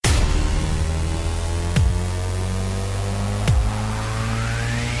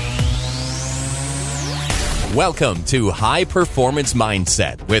Welcome to High Performance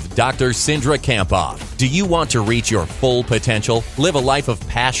Mindset with Dr. Cindra Kamphoff. Do you want to reach your full potential? Live a life of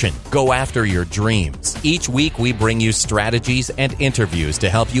passion. Go after your dreams. Each week, we bring you strategies and interviews to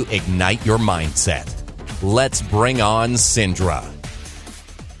help you ignite your mindset. Let's bring on Cindra.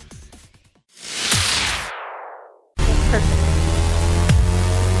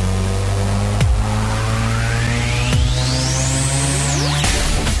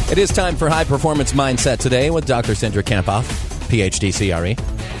 It is time for High Performance Mindset today with Dr. Cindra Kamphoff, PhD CRE.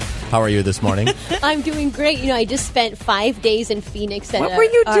 How are you this morning? I'm doing great. You know, I just spent 5 days in Phoenix. What were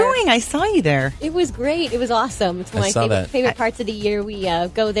you doing? I saw you there. It was great. It was awesome. It's one of my favorite parts of the year. We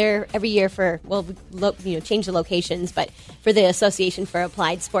go there every year for, change the locations, but for the Association for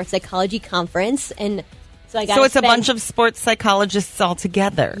Applied Sports Psychology Conference. And so it's a bunch of sports psychologists all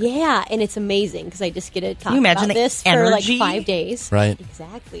together. Yeah, and it's amazing because I just get to talk about this for like 5 days. Right.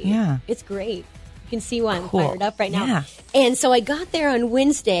 Exactly. Yeah. It's great. You can see why I'm fired up right now. Yeah. And so I got there on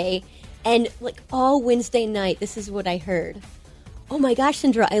Wednesday, and like all Wednesday night, this is what I heard. Oh my gosh,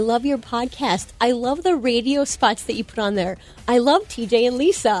 Cindra, I love your podcast. I love the radio spots that you put on there. I love TJ and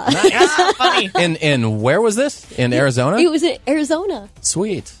Lisa. Funny. And where was this? In Arizona? It was in Arizona.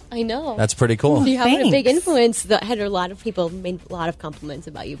 Sweet. I know. That's pretty cool. You have a big influence. I had a lot of people made a lot of compliments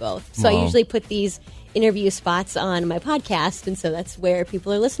about you both. So I usually put these interview spots on my podcast, and so that's where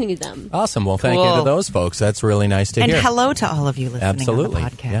people are listening to them. Awesome. Well, thank you to those folks. That's really nice to hear. And hello to all of you listening Absolutely. on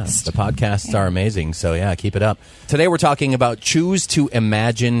the podcast. Yeah, the podcasts are amazing, so yeah, keep it up. Today we're talking about choose to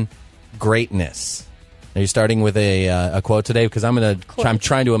imagine greatness. Are you starting with a quote today? Because I'm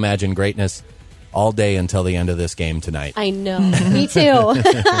trying to imagine greatness all day until the end of this game tonight. I know. Me too.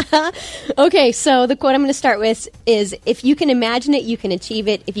 Okay, so the quote I'm going to start with is, if you can imagine it, you can achieve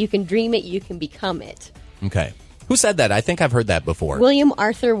it. If you can dream it, you can become it. Okay. Who said that? I think I've heard that before. William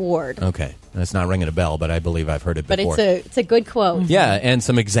Arthur Ward. Okay. That's not ringing a bell, but I believe I've heard it before. But it's a good quote. Yeah, and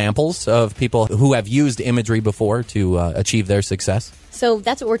some examples of people who have used imagery before to achieve their success. So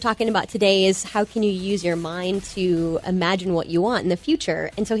that's what we're talking about today, is how can you use your mind to imagine what you want in the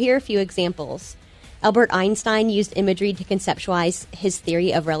future. And so here are a few examples. Albert Einstein used imagery to conceptualize his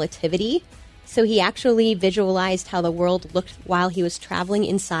theory of relativity. So he actually visualized how the world looked while he was traveling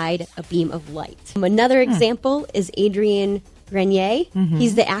inside a beam of light. Another example is Adrien Grenier. Mm-hmm.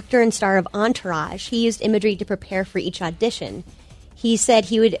 He's the actor and star of Entourage. He used imagery to prepare for each audition. He said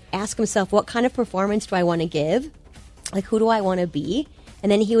he would ask himself, what kind of performance do I want to give? Like, who do I want to be?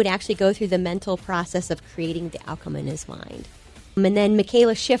 And then he would actually go through the mental process of creating the outcome in his mind. And then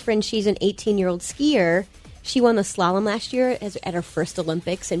Michaela Schifrin, she's an 18-year-old skier. She won the slalom last year at her first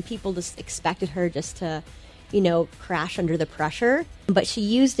Olympics, and people just expected her just to, crash under the pressure. But she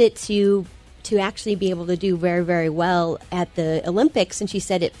used it to actually be able to do very, very well at the Olympics, and she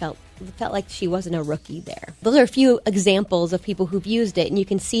said it felt like she wasn't a rookie there. Those are a few examples of people who've used it, and you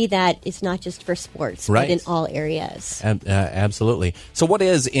can see that it's not just for sports, but in all areas. Absolutely. So what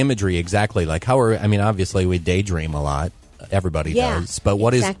is imagery exactly? Like, obviously we daydream a lot. Everybody does. But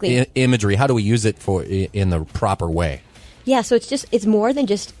what is imagery? How do we use it in the proper way? Yeah, so it's more than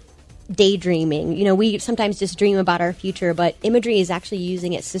just daydreaming. We sometimes just dream about our future, but imagery is actually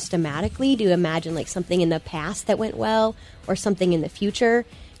using it systematically to imagine like something in the past that went well or something in the future.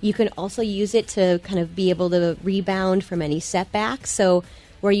 You can also use it to kind of be able to rebound from any setbacks. So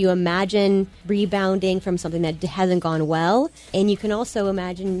where you imagine rebounding from something that hasn't gone well. And you can also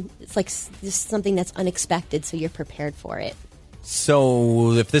imagine it's like just something that's unexpected, so you're prepared for it.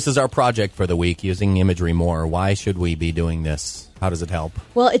 So if this is our project for the week, using imagery more, why should we be doing this? How does it help?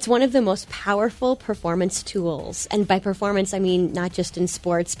 Well, it's one of the most powerful performance tools. And by performance, I mean not just in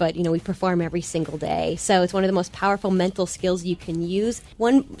sports, but, we perform every single day. So it's one of the most powerful mental skills you can use.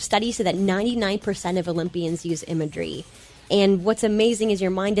 One study said that 99% of Olympians use imagery. And what's amazing is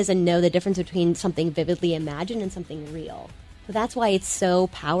your mind doesn't know the difference between something vividly imagined and something real. So that's why it's so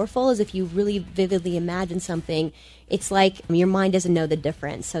powerful, is if you really vividly imagine something, it's like your mind doesn't know the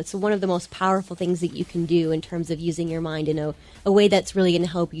difference. So it's one of the most powerful things that you can do in terms of using your mind in a way that's really going to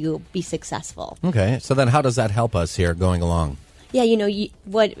help you be successful. Okay, so then how does that help us here going along? Yeah,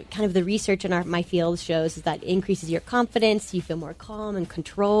 what kind of the research in my field shows is that it increases your confidence, you feel more calm and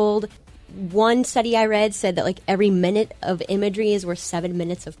controlled. One study I read said that like every minute of imagery is worth 7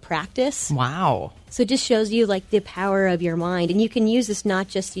 minutes of practice. Wow. So it just shows you like the power of your mind. And you can use this not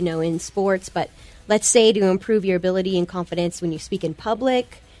just, in sports, but let's say to improve your ability and confidence when you speak in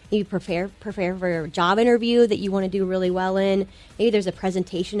public. You prepare for a job interview that you want to do really well in. Maybe there's a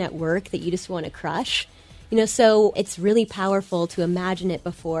presentation at work that you just want to crush. So it's really powerful to imagine it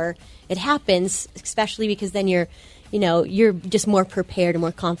before it happens, especially because then you're just more prepared and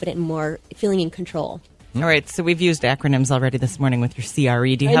more confident and more feeling in control. All right, so we've used acronyms already this morning with your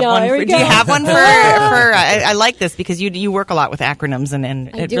CRE. Do you have know, one? here we Do you go. have one for? I like this because you work a lot with acronyms, and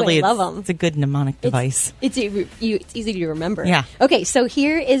I do, I love them. It's a good mnemonic device. It's easy to remember. Yeah. Okay, so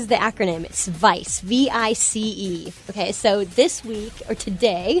here is the acronym. It's VICE, VICE. Okay, so this week or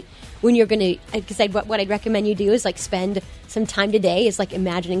today, when you're going to, because what I'd recommend you do is like spend some time today is like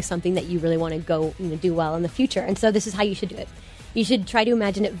imagining something that you really want to go do well in the future. And so this is how you should do it. You should try to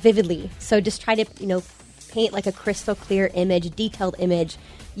imagine it vividly. So just try to, paint like a crystal clear image, detailed image.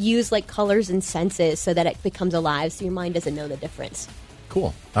 Use like colors and senses so that it becomes alive so your mind doesn't know the difference.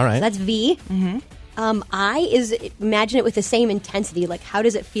 Cool. All right. So that's V. Mm-hmm. I is imagine it with the same intensity. Like, how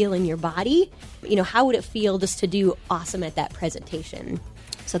does it feel in your body? How would it feel just to do awesome at that presentation?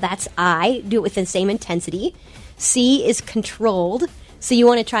 So that's I. Do it with the same intensity. C is controlled. So you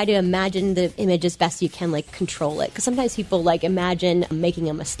want to try to imagine the image as best you can, like control it. Because sometimes people like imagine making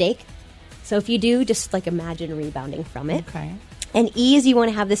a mistake. So if you do, just like imagine rebounding from it. Okay. And E is you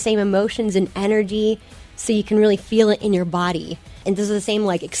want to have the same emotions and energy so you can really feel it in your body. And this is the same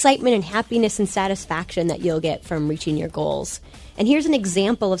like excitement and happiness and satisfaction that you'll get from reaching your goals. And here's an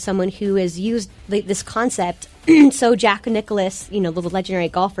example of someone who has used this concept. So Jack Nicklaus, the legendary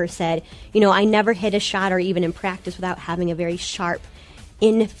golfer, said, I never hit a shot or even in practice without having a very sharp,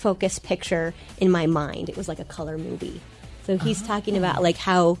 in-focus picture in my mind. It was like a color movie. So he's talking about like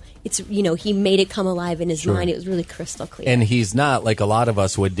how it's, he made it come alive in his mind. It was really crystal clear. And he's not like a lot of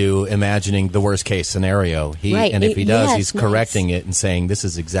us would do, imagining the worst case scenario. Right. And if he does, Yes, he's nice. correcting it and saying, this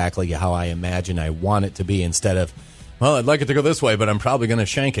is exactly how I imagine I want it to be, instead of, well, I'd like it to go this way, but I'm probably going to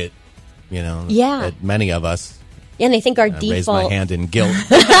shank it. Yeah. Many of us. And I think our I raise default... my hand in guilt.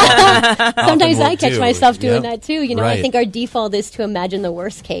 Sometimes I catch myself doing Yep. that too. Right. I think our default is to imagine the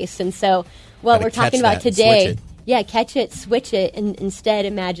worst case. And so what Gotta we're talking catch about that and today... switch it. Yeah, catch it, switch it, and instead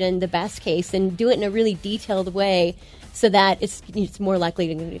imagine the best case and do it in a really detailed way so that it's more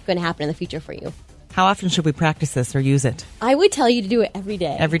likely going to happen in the future for you. How often should we practice this or use it? I would tell you to do it every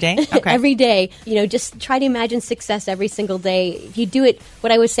day. Every day? Okay. Every day. Just try to imagine success every single day. If you do it,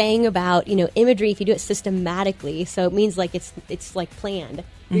 what I was saying about, imagery, if you do it systematically, so it means like it's like planned.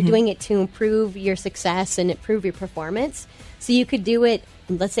 You're doing it to improve your success and improve your performance. So you could do it,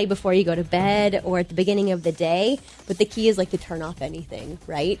 let's say, before you go to bed or at the beginning of the day. But the key is like to turn off anything,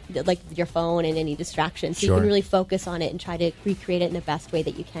 right? Like your phone and any distractions. So you Sure. can really focus on it and try to recreate it in the best way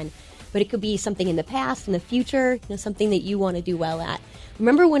that you can. But it could be something in the past, in the future, something that you want to do well at.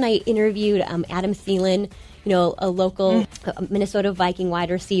 Remember when I interviewed Adam Thielen, a local Minnesota Viking wide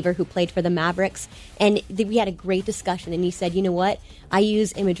receiver who played for the Mavericks, and we had a great discussion, and he said, you know what, I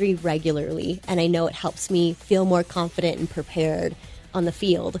use imagery regularly, and I know it helps me feel more confident and prepared on the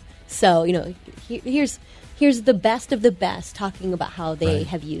field. So, here's the best of the best talking about how they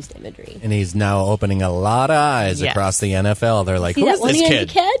have used imagery. And he's now opening a lot of eyes Yes. across the NFL. They're like, See who that is one this he had kid?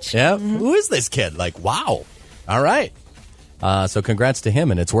 to catch? Yeah, who is this kid? Like, wow. All right. So congrats to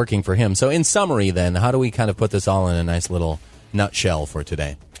him, and it's working for him. So in summary, then, how do we kind of put this all in a nice little nutshell for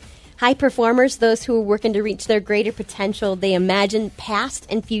today? High performers, those who are working to reach their greater potential, they imagine past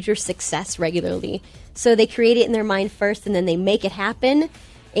and future success regularly. So they create it in their mind first, and then they make it happen.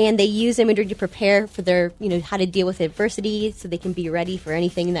 And they use imagery to prepare for their, how to deal with adversity so they can be ready for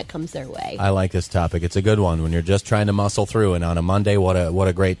anything that comes their way. I like this topic. It's a good one when you're just trying to muscle through. And on a Monday, what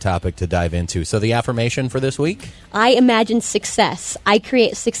a great topic to dive into. So the affirmation for this week? I imagine success. I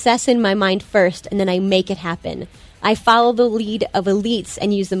create success in my mind first, and then I make it happen. I follow the lead of elites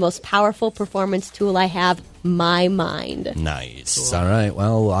and use the most powerful performance tool I have, my mind. Nice. Cool. All right.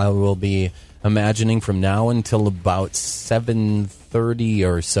 Well, I will be imagining from now until about 7:30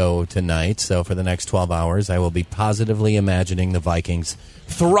 or so tonight. So for the next 12 hours, I will be positively imagining the Vikings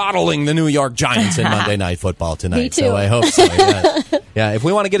throttling the New York Giants in Monday Night Football tonight. Me too. So I hope so. Yeah. Yeah. If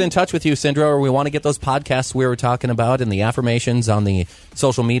we want to get in touch with you, Sindra, or we want to get those podcasts we were talking about and the affirmations on the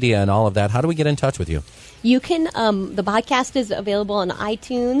social media and all of that, how do we get in touch with you? You can, the podcast is available on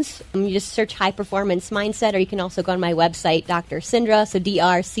iTunes. You just search High Performance Mindset, or you can also go on my website, Dr. Cindra, so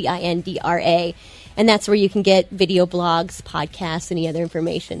DrCindra. And that's where you can get video blogs, podcasts, any other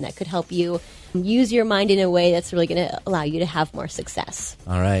information that could help you use your mind in a way that's really going to allow you to have more success.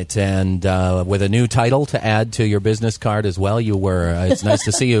 All right. And with a new title to add to your business card as well, you were, it's nice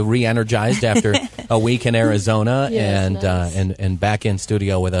to see you re-energized after a week in Arizona. Yes, nice. and back in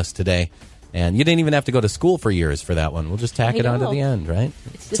studio with us today. And you didn't even have to go to school for years for that one. We'll just tack it on to the end, right?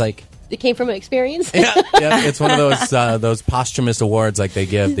 It's like it came from an experience. yeah, it's one of those posthumous awards, like they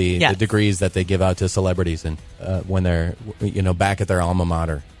give the degrees that they give out to celebrities and when they're back at their alma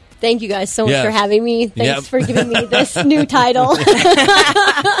mater. Thank you guys so much Yeah. for having me. Thanks Yep. for giving me this new title.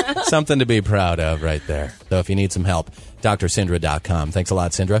 Something to be proud of right there. So if you need some help, drcindra.com. Thanks a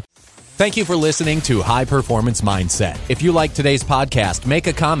lot, Cindra. Thank you for listening to High Performance Mindset. If you like today's podcast, make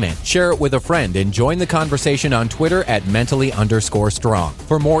a comment, share it with a friend, and join the conversation on Twitter at mentally_strong.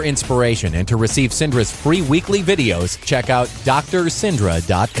 For more inspiration and to receive Cindra's free weekly videos, check out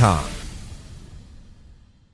drcindra.com.